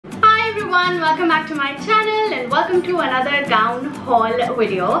everyone, welcome back to my channel and welcome to another gown haul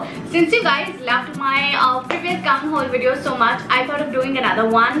video. Since you guys loved my previous gown haul video so much, I thought of doing another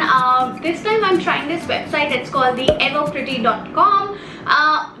one. This time I'm trying this website. It's called the everpretty.com.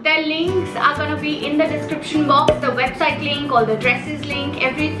 Their links are gonna be in the description box, the website link, all the dresses link,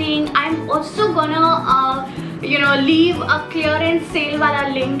 everything. I'm also gonna leave a clearance sale wala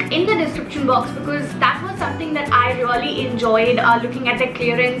link in the description box because that was something that I really enjoyed looking at the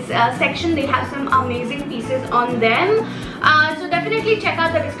clearance section. They have some amazing pieces on them. So definitely check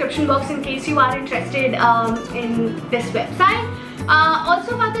out the description box in case you are interested in this website.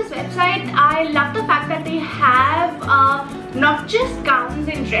 Also about this website, I love the fact that they have not just gowns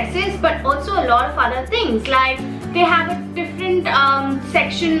and dresses but also a lot of other things. Like they have a different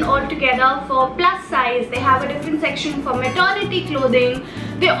section altogether for plus size. They have a different section for maternity clothing.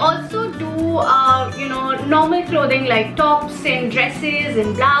 They also do normal clothing like tops and dresses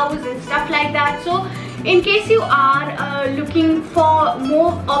and blouse and stuff like that. So in case you are looking for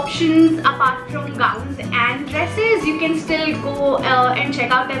more options apart from gowns and dresses, you can still go and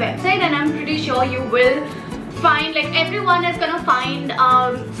check out their website, and I'm pretty sure you will find, like, everyone is gonna find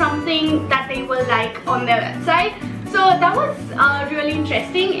something that they will like on their website. So that was really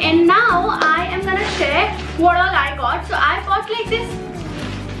interesting, and now I am gonna share what all I got. So I got like this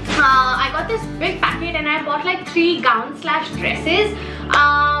I got this big packet and I bought like 3 gowns slash dresses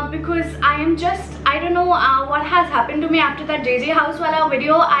because I don't know what has happened to me after that JJ House wala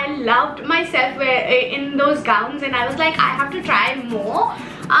video. I loved myself in those gowns and I was like, I have to try more.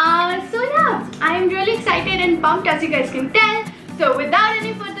 So yeah, I am really excited and pumped, as you guys can tell. So without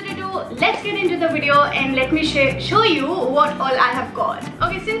any further ado, let's get into the video and let me show you what all I have got.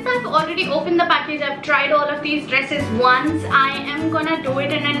 Okay, since I've already opened the package, I've tried all of these dresses once. I am gonna do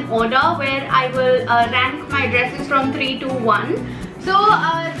it in an order where I will rank my dresses from 3 to 1. So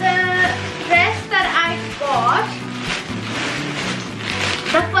the dress that I got,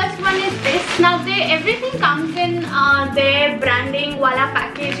 the first one is this. Now everything comes in their branding wala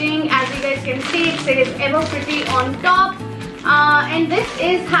packaging. As you guys can see, it says Ever Pretty on top. And this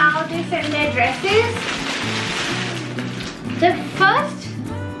is how they send their dresses. The first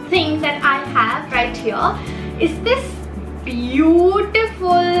thing that I have right here is this beautiful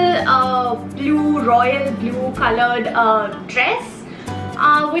royal blue colored dress,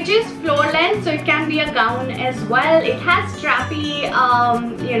 which is floor length, so it can be a gown as well. It has strappy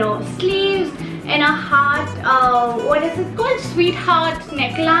sleeves and a heart, what is it called, sweetheart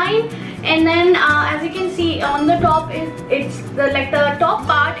neckline. And then as you can see on the top, the top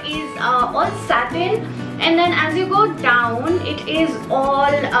part is all satin, and then as you go down it is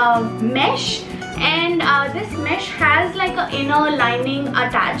all mesh, and this mesh has like an inner lining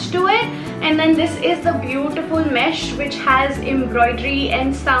attached to it, and then this is the beautiful mesh which has embroidery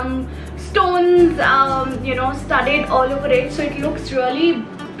and some stones studded all over it, so it looks really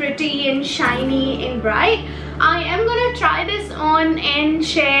pretty and shiny and bright. I am gonna try this on and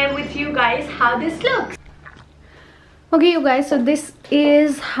share with you guys how this looks. Okay you guys, so this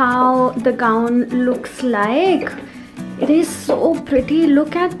is how the gown looks like. It is so pretty.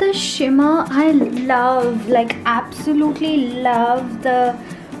 Look at the shimmer. I love, like, absolutely love the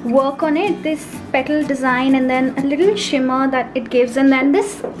work on it. This petal design and then a little shimmer that it gives, and then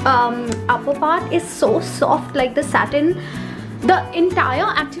this upper part is so soft, like the satin. The entire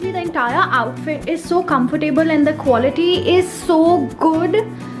outfit is so comfortable and the quality is so good.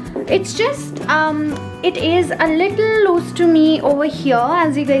 It's just it is a little loose to me over here,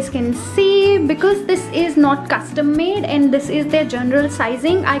 as you guys can see, because this is not custom made and this is their general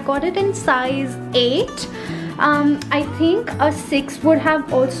sizing. I got it in size 8. I think a 6 would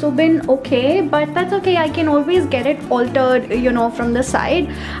have also been okay, but that's okay. I can always get it altered, from the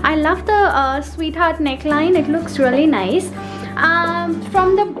side. I love the sweetheart neckline. It looks really nice.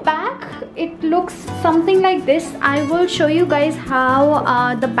 From the back it looks something like this. I will show you guys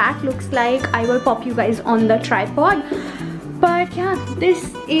how the back looks like. I will pop you guys on the tripod. But yeah,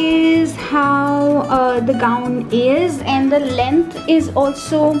 this is how the gown is, and the length is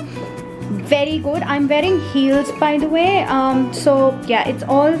also very good. I'm wearing heels, by the way, so yeah, it's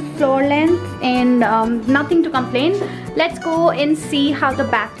all floor length and nothing to complain. Let's go and see how the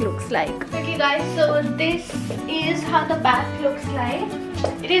back looks like. Okay guys, so this is how the back looks like.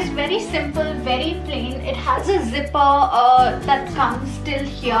 It is very simple, very plain. It has a zipper that comes till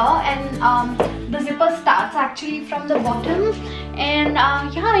here, and the zipper starts actually from the bottom, and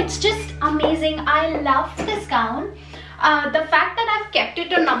yeah, it's just amazing. I love this gown. The fact that I've kept it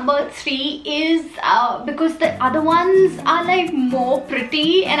to number 3 is because the other ones are like more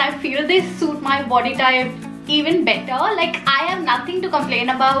pretty, and I feel they suit my body type even better. Like, I have nothing to complain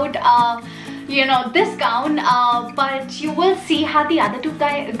about you know, this gown, but you will see how the other two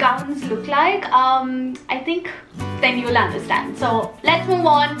gowns look like. I think then you'll understand. So let's move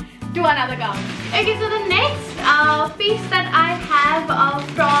on to another gown. Okay, so the next piece that I have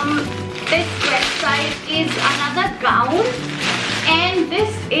from this website is another gown, and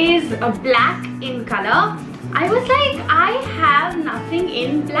this is black in color. I was like, I have nothing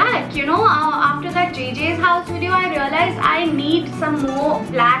in black, you know. After that JJ's house video, I realized I need some more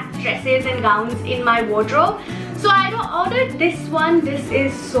black dresses and gowns in my wardrobe. So I ordered this one. This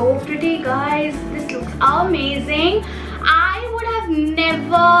is so pretty, guys. This looks amazing. I would have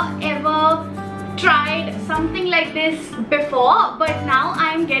never ever tried something like this before, but now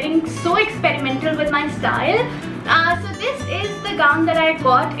I'm getting so experimental with my style. So this is the gown that I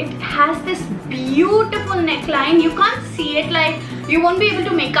got. It has this beautiful neckline. You can't see it, like you won't be able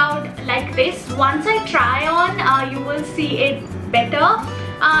to make out like this. Once I try on, you will see it better.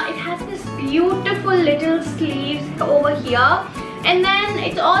 It has this beautiful little sleeves over here, and then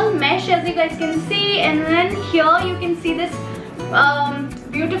it's all mesh, as you guys can see, and then here you can see this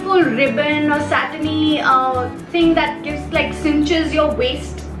beautiful ribbon or satiny thing that gives, like, cinches your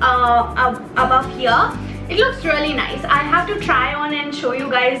waist above here. It looks really nice. I have to try on and show you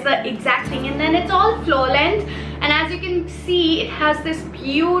guys the exact thing. And then it's all floor length, and as you can see, it has this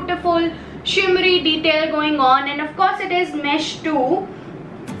beautiful shimmery detail going on, and of course it is mesh too,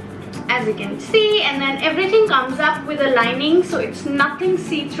 as you can see. And then everything comes up with a lining, so it's nothing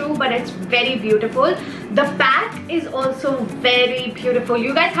see-through, but it's very beautiful. The back is also very beautiful.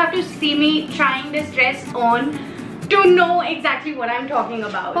 You guys have to see me trying this dress on to know exactly what I'm talking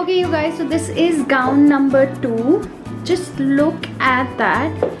about. Okay, you guys, so this is gown number 2. Just look at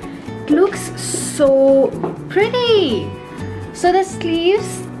that. It looks so pretty. So the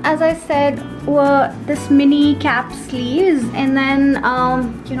sleeves, as I said, were this mini cap sleeves, and then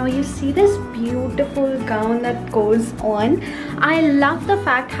you know, you see this beautiful gown that goes on. I love the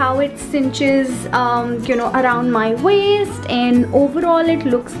fact how it cinches you know, around my waist, and overall it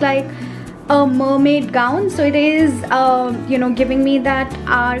looks like a mermaid gown. So it is you know, giving me that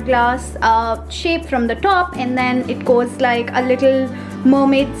hourglass shape from the top, and then it goes like a little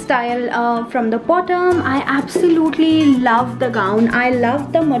mermaid style from the bottom. I absolutely love the gown. I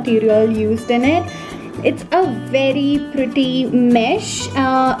love the material used in it. It's a very pretty mesh,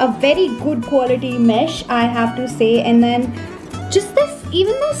 a very good quality mesh, I have to say. And then just this,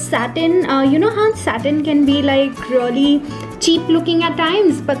 even the satin, you know how satin can be like really cheap looking at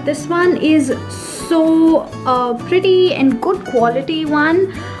times, but this one is so pretty and good quality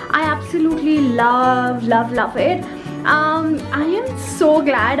one. I absolutely love it. I am so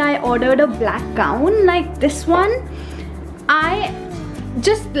glad I ordered a black gown like this one. I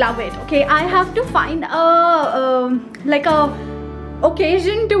just love it. Okay, I have to find a like a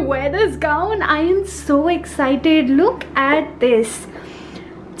occasion to wear this gown. I am so excited. Look at this.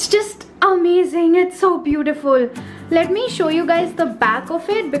 It's just amazing. It's so beautiful. Let me show you guys the back of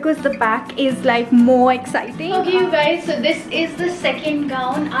it, because the back is like more exciting. Okay, you guys, so this is the second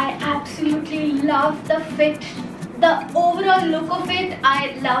gown. I absolutely love the fit, the overall look of it.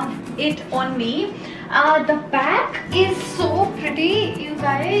 I love it on me. The back is so pretty, you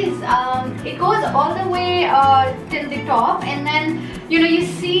guys. It goes all the way till the top, and then you know, you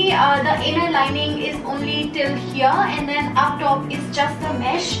see the inner lining is only till here, and then up top is just the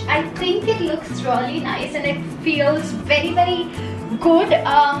mesh. I think it looks really nice, and it feels very, very good.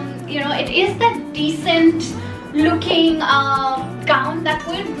 You know, it is that decent looking gown that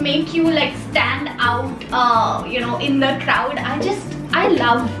would make you like stand out you know, in the crowd. I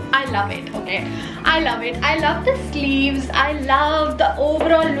love it. Okay, I love it. I love the sleeves. I love the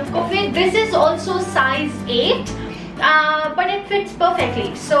overall look of it. This is also size 8, but it fits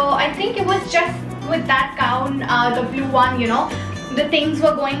perfectly. So I think it was just with that gown, the blue one, you know, the things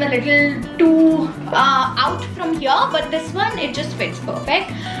were going a little too out from here, but this one, it just fits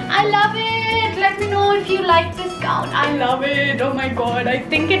perfect. I love it. Let me know if you like this gown. I love it. Oh my god, I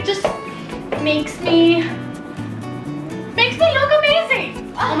think it just makes me look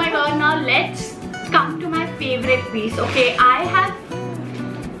amazing. Oh my god, now let's come to my favorite piece. Okay, I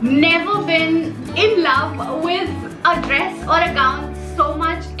have never been in love with a dress or a gown so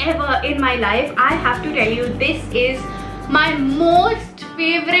much ever in my life. I have to tell you, this is my most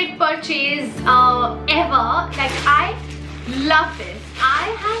favorite purchase ever. Like, I love this.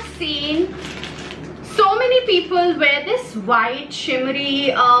 I have seen so many people wear this white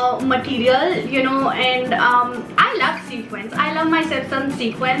shimmery material, you know, and I love sequins. I love myself some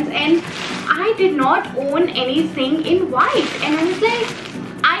sequins, and I did not own anything in white, and I was like,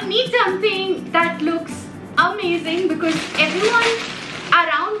 I need something that looks amazing because everyone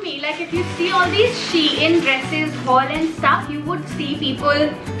around me, like if you see all these Shein dresses, haul and stuff, you would see people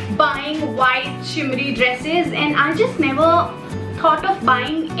buying white shimmery dresses, and I just never thought of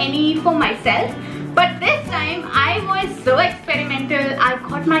buying any for myself. But this time I was so experimental. I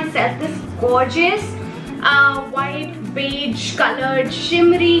got myself this gorgeous white beige colored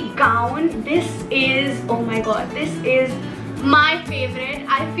shimmery gown. This is, oh my god, this is my favorite.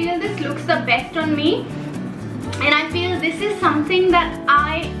 I feel this looks the best on me, and I feel this is something that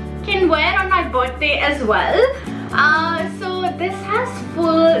I can wear on my birthday as well. So this has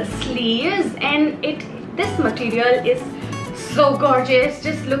full sleeves, and this material is so gorgeous.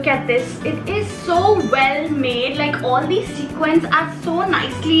 Just look at this. It is so well made. Like all these sequins are so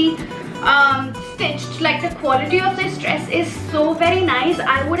nicely stitched. Like the quality of this dress is so very nice.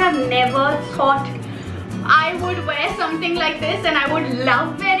 I would have never thought I would wear something like this, and I would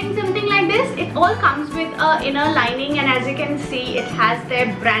love wearing something like this. It all comes with an inner lining, and as you can see, it has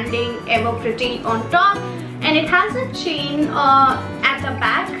their branding Ever Pretty on top, and it has a chain at the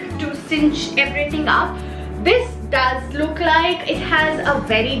back to cinch everything up. This does look like it has a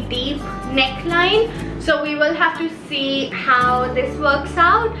very deep neckline, so we will have to see how this works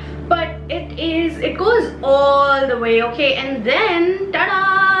out. But it goes all the way, okay? And then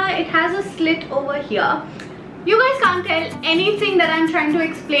ta-da, it has a slit over here. You guys can't tell anything that I'm trying to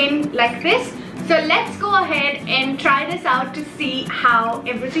explain like this, so let's go ahead and try this out to see how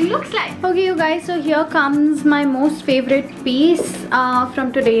everything looks like. Okay you guys, so here comes my most favorite piece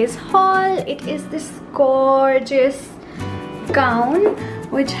from today's haul. It is this gorgeous gown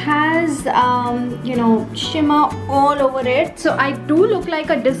which has you know, shimmer all over it. So I do look like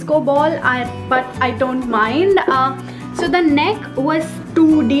a disco ball, but I don't mind. So the neck was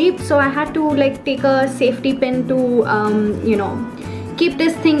too deep, so I had to like take a safety pin to you know, keep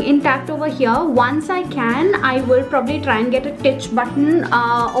this thing intact over here. Once I can, I will probably try and get a stitch button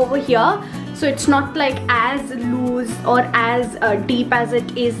over here, so it's not like as loose or as deep as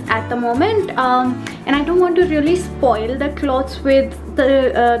it is at the moment. And I don't want to really spoil the clothes with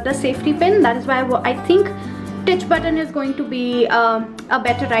the safety pin. That is why I think stitch button is going to be a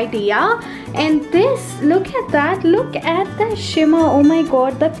better idea. And this, look at that, look at the shimmer. Oh my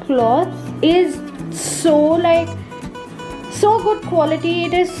god, the cloth is so like so good quality.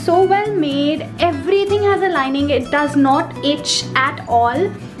 It is so well made. Everything has a lining. It does not itch at all.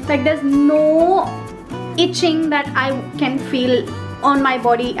 Like there's no itching that I can feel on my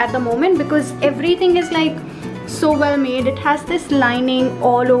body at the moment, because everything is like so well made. It has this lining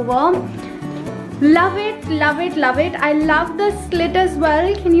all over. Love it, love it, love it. I love the slit as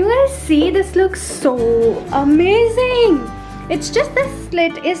well. Can you guys see? This looks so amazing. It's just the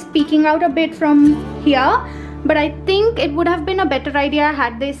slit is peeking out a bit from here, but I think it would have been a better idea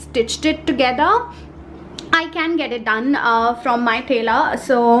had they stitched it together. I can get it done from my tailor,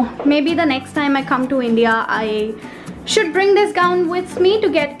 so maybe the next time I come to India I should bring this gown with me to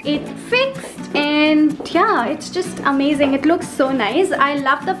get it fixed. And yeah, it's just amazing. It looks so nice. I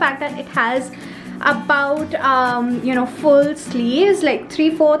love the fact that it has about you know, full sleeves, like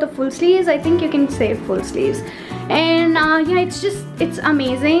 3/4 of full sleeves. I think you can say full sleeves. And yeah, it's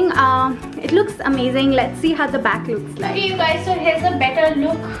amazing. It looks amazing. Let's see how the back looks like. Okay you guys, so here's a better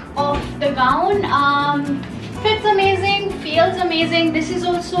look of the gown. Fits amazing, feels amazing. This is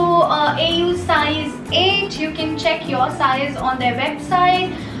also AU size 8. You can check your size on their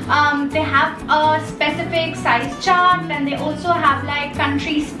website. They have a specific size chart, and they also have like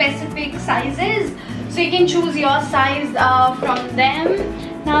country specific sizes, so you can choose your size from them.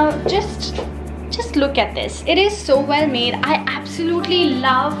 Now just look at this. It is so well made. I absolutely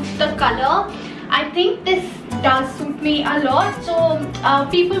love the color. I think this does suit me a lot. So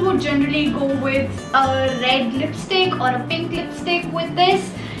people would generally go with a red lipstick or a pink lipstick with this,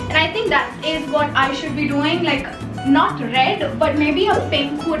 and I think that is what I should be doing. Like not red, but maybe a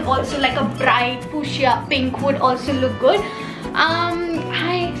pink would also, like a bright fuchsia pink would also look good.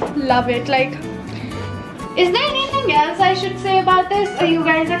 I love it. Like, is there anything else I should say about this, or you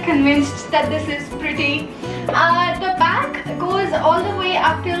guys are convinced that this is pretty? The back goes all the way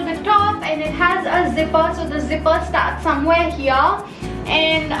up till the top, and it has a zipper, so the zipper starts somewhere here,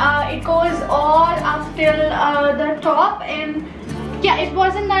 and it goes all up till the top. And yeah, it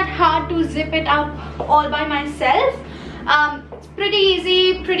wasn't that hard to zip it up all by myself. It's pretty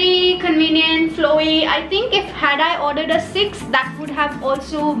easy, pretty convenient, flowy. I think if had I ordered a 6, that would have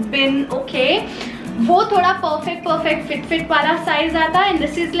also been okay. वो थोड़ा perfect fit वाला size आता है, and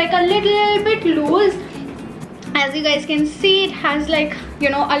this is like a little bit loose. As you guys can see, it has like, you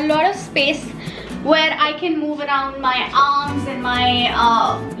know, a lot of space where I can move around my arms and my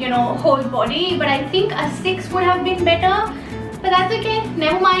you know, whole body. But I think a 6 would have been better. But that's okay,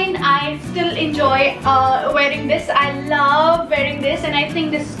 never mind. I still enjoy wearing this. I love wearing this, and I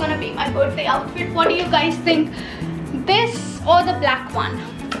think this is gonna be my birthday outfit. What do you guys think? This or the black one?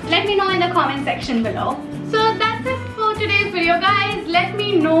 Let me know in the comment section below. So that's it for today's video, guys. Let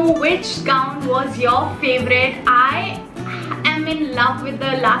me know which gown was your favorite. I am in love with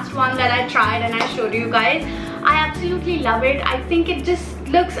the last one that I tried and I showed you guys. I absolutely love it. I think it just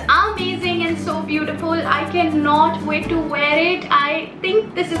looks amazing and so beautiful. I cannot wait to wear it. I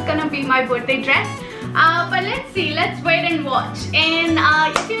think this is gonna be my birthday dress. But let's see, let's wait and watch. And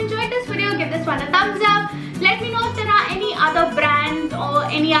if you enjoyed this video, give this one a thumbs up. Let me know if there are any other brands or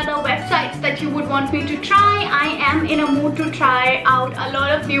any other websites that you would want me to try. I am in a mood to try out a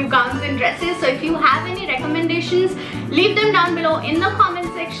lot of new gowns and dresses. So if you have any recommendations, leave them down below in the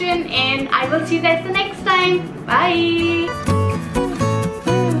comment section, and I will see you guys the next time. Bye.